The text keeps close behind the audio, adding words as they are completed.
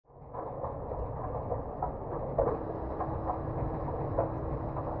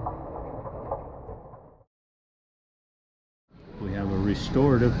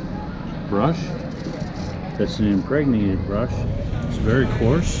restorative brush. That's an impregnated brush. It's very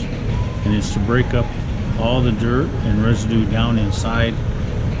coarse, and it's to break up all the dirt and residue down inside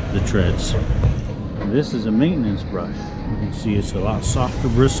the treads. This is a maintenance brush. You can see it's a lot softer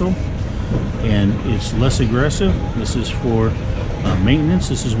bristle, and it's less aggressive. This is for maintenance.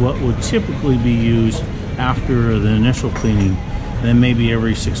 This is what would typically be used after the initial cleaning. Then maybe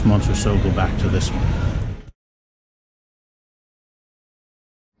every 6 months or so, go back to this one.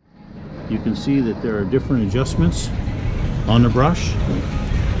 You can see that there are different adjustments on the brush.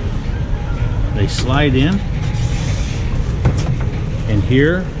 They slide in, and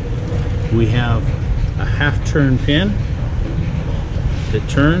here we have a half-turn pin that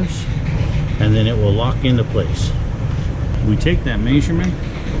turns, and then it will lock into place. We take that measurement.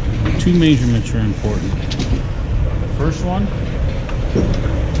 Two measurements are important. The first one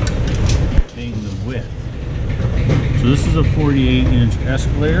being the width. So this is a 48-inch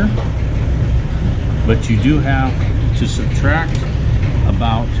escalator, but you do have to subtract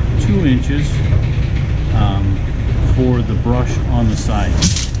about 2 inches for the brush on the side,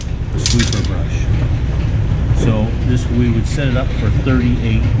 the sweeper brush. So this, we would set it up for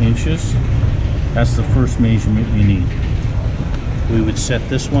 38 inches. That's the first measurement you need. We would set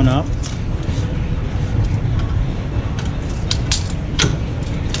this one up.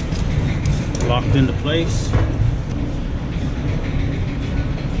 Locked into place.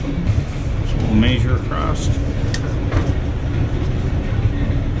 So we'll measure across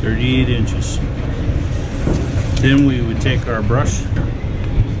 38 inches. Then we would take our brush,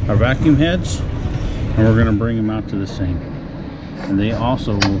 our vacuum heads, and we're going to bring them out to the same. And they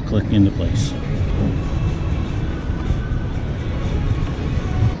also will click into place.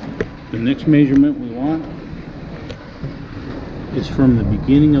 The next measurement we want is from the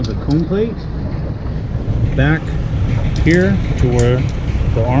beginning of the cone plate back here to where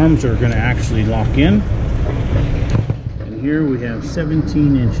the arms are going to actually lock in. And here we have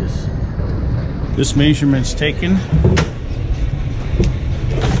 17 inches. This measurement's taken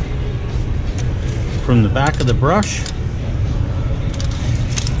from the back of the brush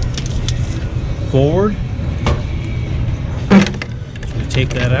forward. So we take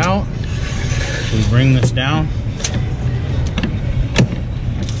that out, we bring this down,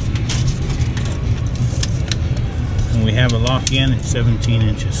 and we have it locked in at 17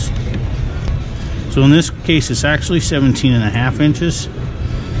 inches. So in this case it's actually 17.5 inches,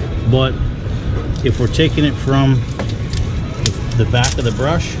 but if we're taking it from the back of the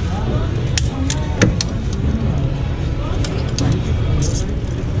brush,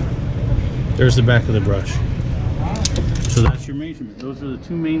 there's the back of the brush. So that's your measurement. Those are the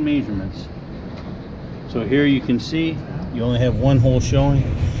two main measurements. So here you can see you only have one hole showing.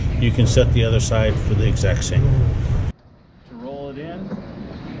 You can set the other side for the exact same. To roll it in,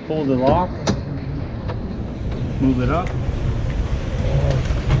 pull the lock, move it up,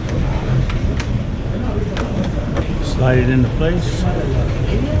 slide it into place,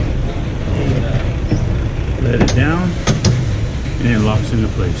 let it down, and it locks into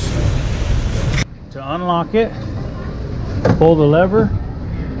place. To unlock it, pull the lever,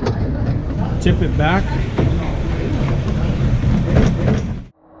 tip it back,